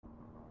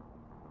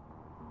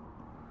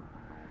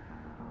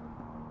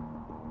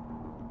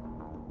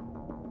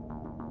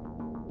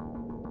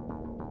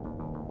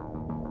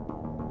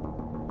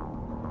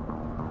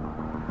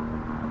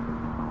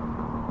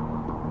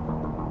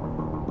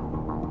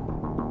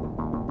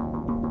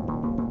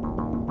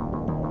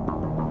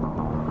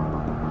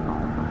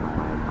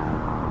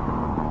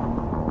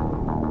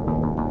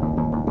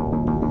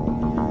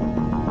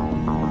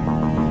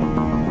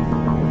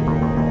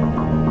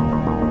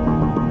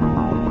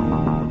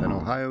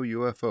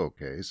Ohio UFO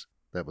Case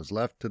That Was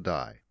Left to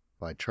Die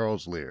by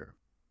Charles Lear.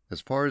 As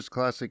far as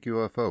classic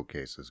UFO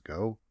cases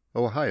go,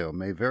 Ohio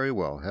may very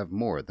well have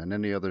more than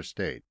any other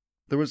state.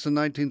 There was the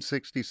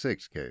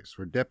 1966 case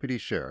where Deputy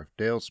Sheriff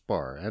Dale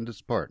Spar and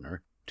his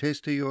partner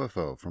chased a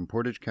UFO from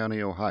Portage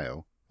County,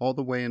 Ohio, all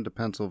the way into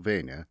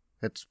Pennsylvania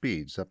at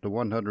speeds up to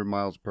 100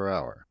 miles per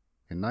hour.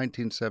 In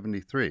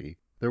 1973,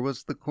 there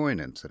was the Coin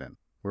Incident,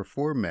 where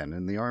 4 men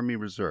in the Army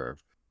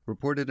Reserve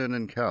reported an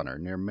encounter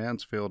near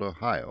Mansfield,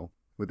 Ohio,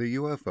 with a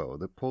UFO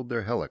that pulled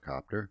their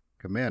helicopter,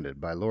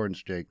 commanded by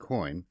Lawrence J.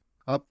 Coyne,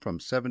 up from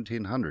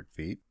 1,700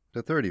 feet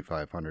to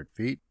 3,500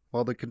 feet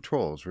while the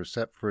controls were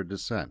set for a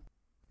descent.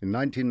 In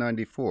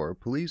 1994,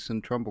 police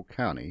in Trumbull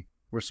County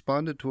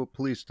responded to a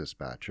police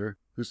dispatcher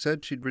who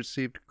said she'd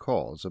received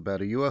calls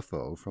about a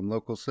UFO from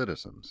local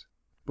citizens.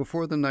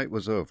 Before the night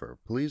was over,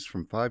 police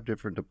from 5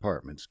 different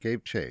departments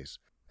gave chase,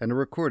 and a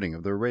recording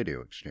of their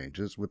radio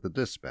exchanges with the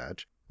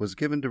dispatch was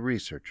given to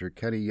researcher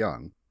Kenny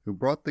Young, who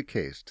brought the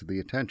case to the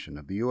attention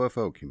of the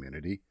UFO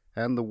community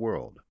and the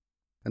world.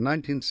 A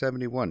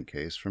 1971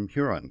 case from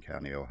Huron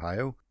County,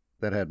 Ohio,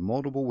 that had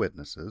multiple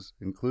witnesses,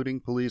 including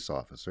police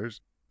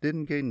officers,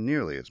 didn't gain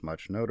nearly as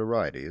much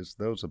notoriety as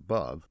those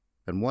above,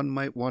 and one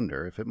might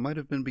wonder if it might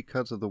have been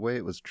because of the way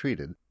it was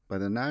treated by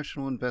the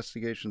National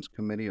Investigations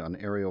Committee on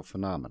Aerial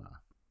Phenomena.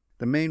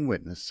 The main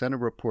witness sent a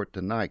report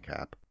to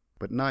NICAP,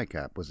 but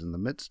NICAP was in the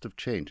midst of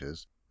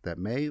changes that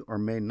may or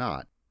may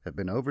not have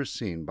been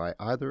overseen by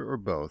either or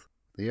both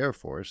the Air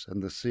Force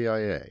and the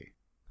CIA.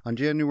 On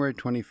January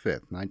 25,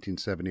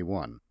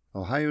 1971,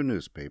 Ohio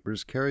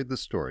newspapers carried the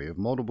story of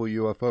multiple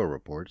UFO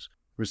reports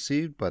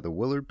received by the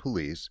Willard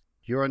Police,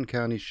 Huron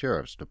County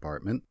Sheriff's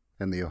Department,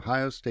 and the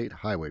Ohio State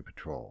Highway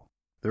Patrol.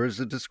 There is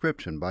a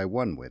description by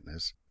one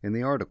witness in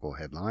the article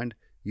headlined,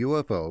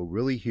 "UFO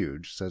Really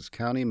Huge, Says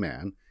County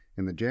Man,"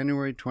 in the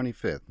January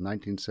 25,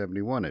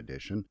 1971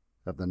 edition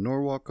of the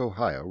Norwalk,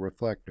 Ohio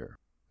Reflector.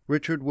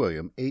 Richard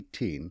William,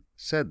 18,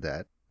 said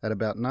that at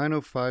about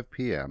 9:05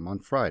 p.m. on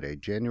Friday,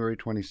 January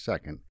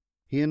 22nd,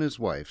 he and his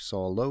wife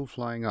saw a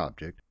low-flying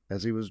object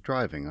as he was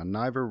driving on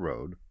Niver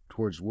Road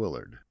towards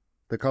Willard.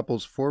 The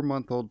couple's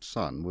 4-month-old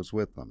son was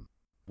with them.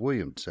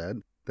 William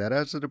said that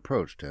as it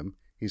approached him,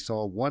 he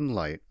saw one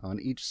light on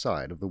each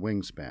side of the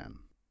wingspan.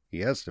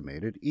 He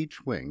estimated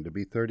each wing to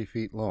be 30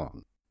 feet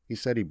long. He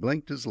said he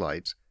blinked his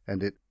lights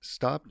and it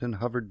stopped and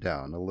hovered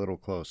down a little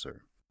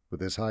closer.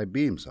 With his high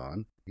beams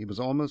on, he was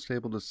almost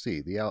able to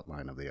see the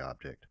outline of the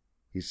object.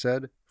 He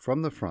said,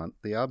 from the front,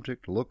 the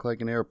object looked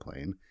like an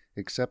airplane,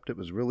 except it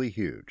was really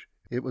huge.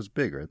 It was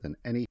bigger than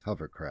any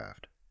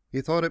hovercraft.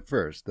 He thought at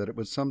first that it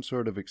was some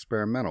sort of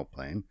experimental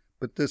plane,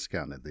 but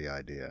discounted the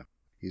idea.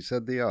 He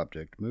said the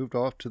object moved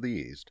off to the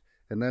east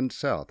and then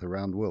south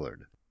around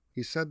Willard.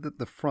 He said that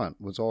the front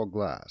was all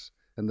glass,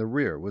 and the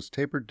rear was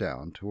tapered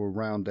down to a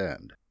round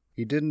end.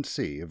 He didn't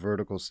see a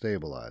vertical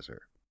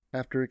stabilizer.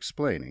 After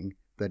explaining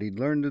that he'd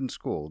learned in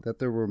school that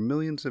there were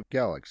millions of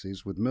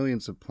galaxies with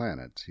millions of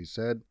planets, he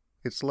said,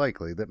 "It's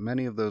likely that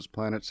many of those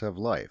planets have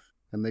life,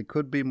 and they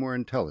could be more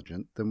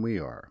intelligent than we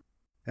are."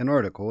 An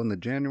article in the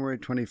January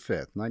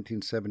 25,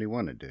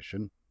 1971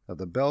 edition of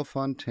the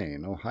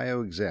Bellefontaine,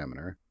 Ohio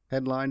Examiner,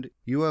 headlined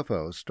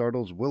 "UFO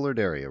Startles Willard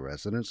Area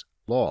Residents,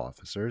 Law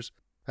Officers,"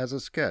 has a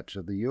sketch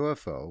of the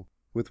UFO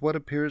with what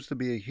appears to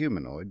be a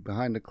humanoid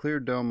behind a clear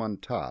dome on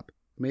top,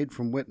 made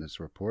from witness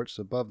reports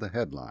above the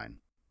headline.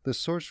 The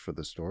source for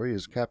the story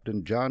is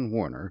Captain John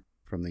Warner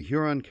from the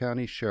Huron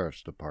County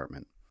Sheriff's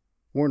Department.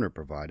 Warner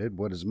provided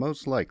what is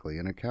most likely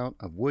an account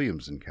of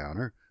Williams'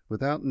 encounter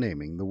without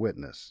naming the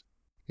witness.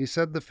 He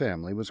said the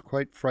family was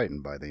quite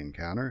frightened by the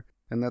encounter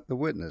and that the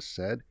witness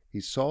said he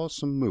saw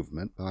some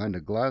movement behind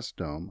a glass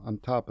dome on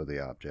top of the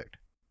object.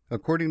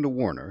 According to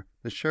Warner,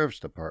 the Sheriff's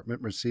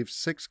Department received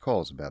 6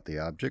 calls about the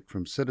object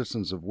from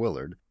citizens of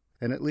Willard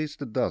and at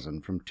least a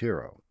dozen from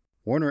Tiro.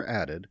 Warner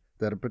added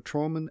that a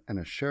patrolman and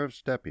a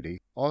sheriff's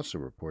deputy also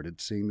reported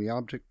seeing the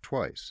object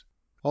twice.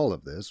 All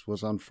of this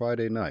was on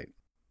Friday night.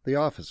 The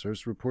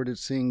officers reported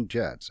seeing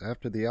jets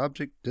after the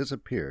object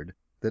disappeared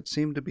that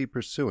seemed to be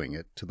pursuing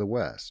it to the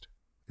west.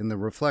 In the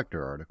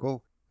Reflector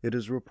article, it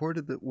is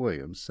reported that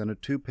Williams sent a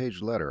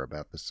 2-page letter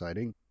about the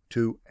sighting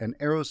to an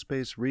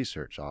aerospace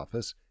research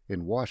office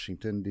in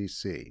Washington,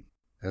 D.C.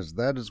 As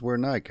that is where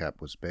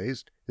NICAP was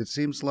based, it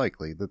seems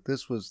likely that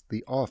this was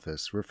the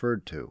office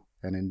referred to,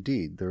 and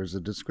indeed there is a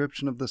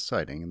description of the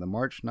sighting in the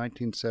March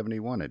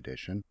 1971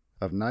 edition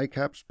of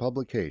NICAP's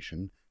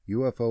publication,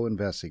 UFO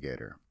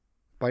Investigator.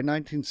 By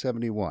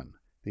 1971,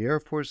 the Air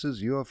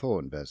Force's UFO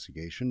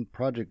investigation,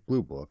 Project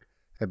Blue Book,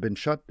 had been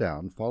shut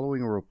down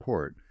following a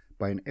report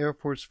by an Air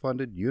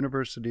Force-funded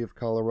University of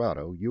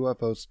Colorado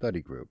UFO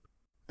study group.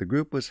 The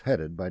group was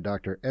headed by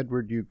Dr.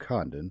 Edward U.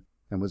 Condon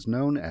and was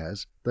known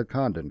as the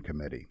Condon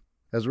Committee.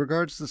 As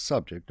regards the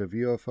subject of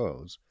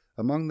UFOs,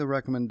 among the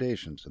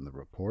recommendations in the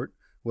report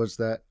was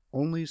that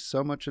only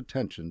so much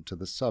attention to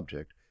the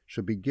subject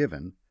should be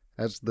given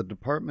as the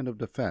Department of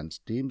Defense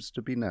deems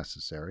to be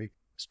necessary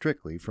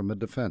strictly from a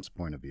defense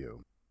point of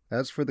view.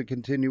 As for the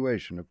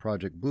continuation of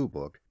Project Blue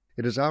Book,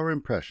 it is our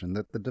impression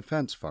that the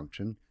defense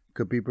function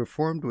could be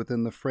performed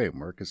within the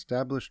framework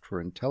established for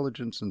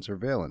intelligence and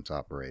surveillance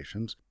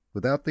operations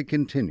without the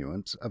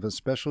continuance of a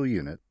special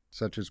unit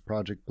such as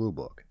Project Blue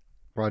Book.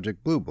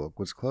 Project Blue Book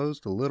was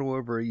closed a little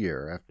over a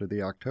year after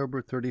the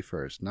October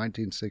 31,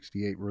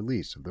 1968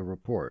 release of the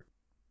report.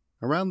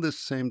 Around this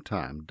same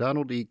time,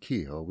 Donald E.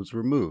 Keyhoe was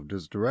removed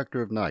as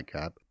director of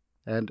NICAP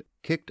and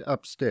kicked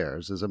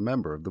upstairs as a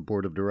member of the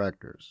board of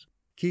directors.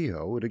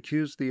 Keyhoe had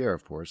accused the Air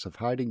Force of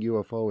hiding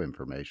UFO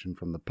information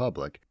from the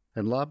public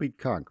and lobbied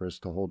Congress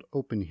to hold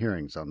open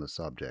hearings on the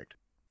subject.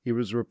 He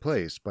was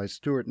replaced by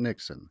Stuart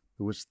Nixon,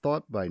 who was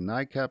thought by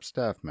NICAP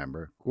staff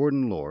member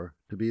Gordon Lohr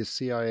to be a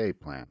CIA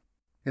plant.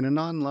 In an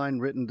online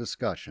written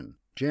discussion,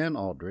 Jan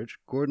Aldrich,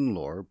 Gordon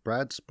Lohr,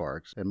 Brad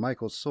Sparks, and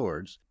Michael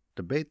Swords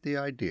debate the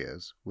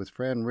ideas, with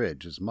Fran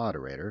Ridge as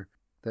moderator,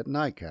 that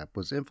NICAP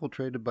was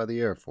infiltrated by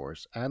the Air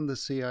Force and the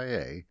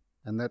CIA,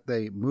 and that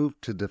they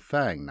moved to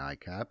defang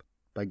NICAP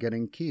by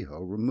getting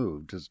Keyhoe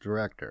removed as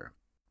director.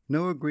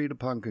 No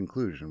agreed-upon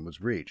conclusion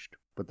was reached,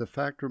 but the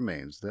fact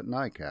remains that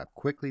NICAP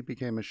quickly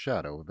became a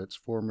shadow of its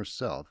former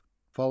self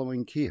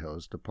following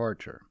Keyhoe's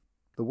departure.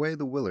 The way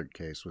the Willard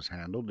case was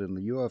handled in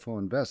the UFO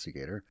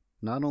Investigator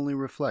not only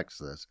reflects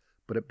this,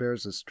 but it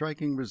bears a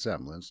striking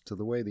resemblance to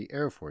the way the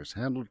Air Force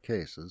handled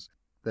cases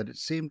that it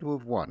seemed to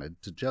have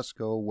wanted to just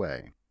go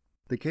away.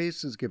 The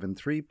case is given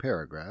 3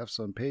 paragraphs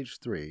on page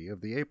 3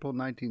 of the April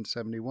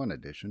 1971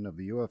 edition of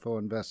the UFO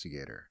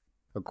Investigator.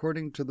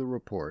 According to the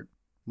report,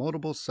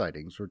 multiple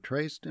sightings were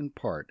traced in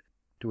part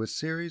to a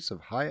series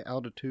of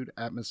high-altitude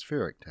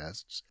atmospheric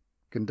tests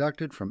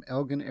conducted from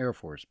Elgin Air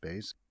Force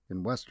Base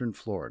in western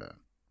Florida.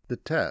 The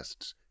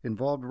tests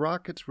involved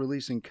rockets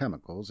releasing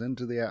chemicals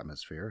into the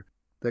atmosphere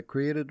that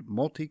created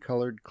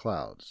multicolored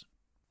clouds.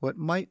 What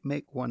might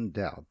make one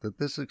doubt that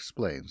this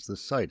explains the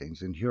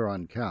sightings in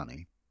Huron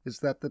County is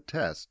that the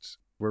tests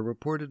were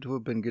reported to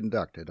have been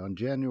conducted on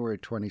January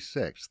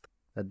 26th,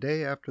 a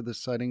day after the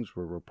sightings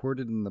were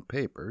reported in the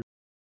papers.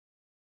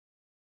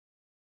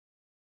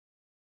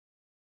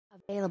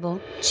 Available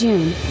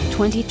June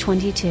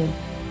 2022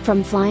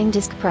 from Flying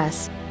Disc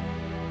Press.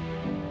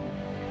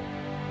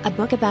 A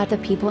book about the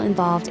people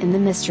involved in the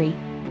mystery,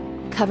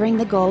 covering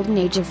the golden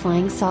age of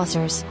flying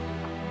saucers.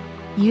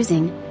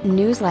 Using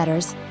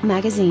newsletters,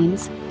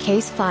 magazines,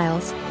 case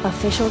files,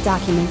 official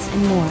documents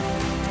and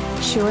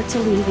more. Sure to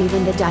leave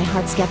even the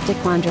die-hard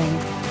skeptic wondering.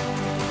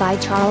 By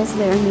Charles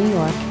Lear, New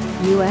York,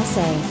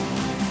 USA.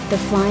 The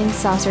Flying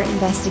Saucer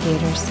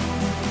Investigators.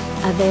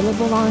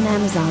 Available on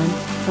Amazon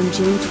from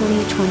June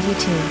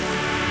 2022.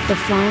 The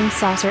Flying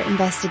Saucer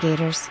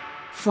Investigators.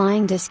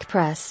 Flying Disc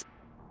Press.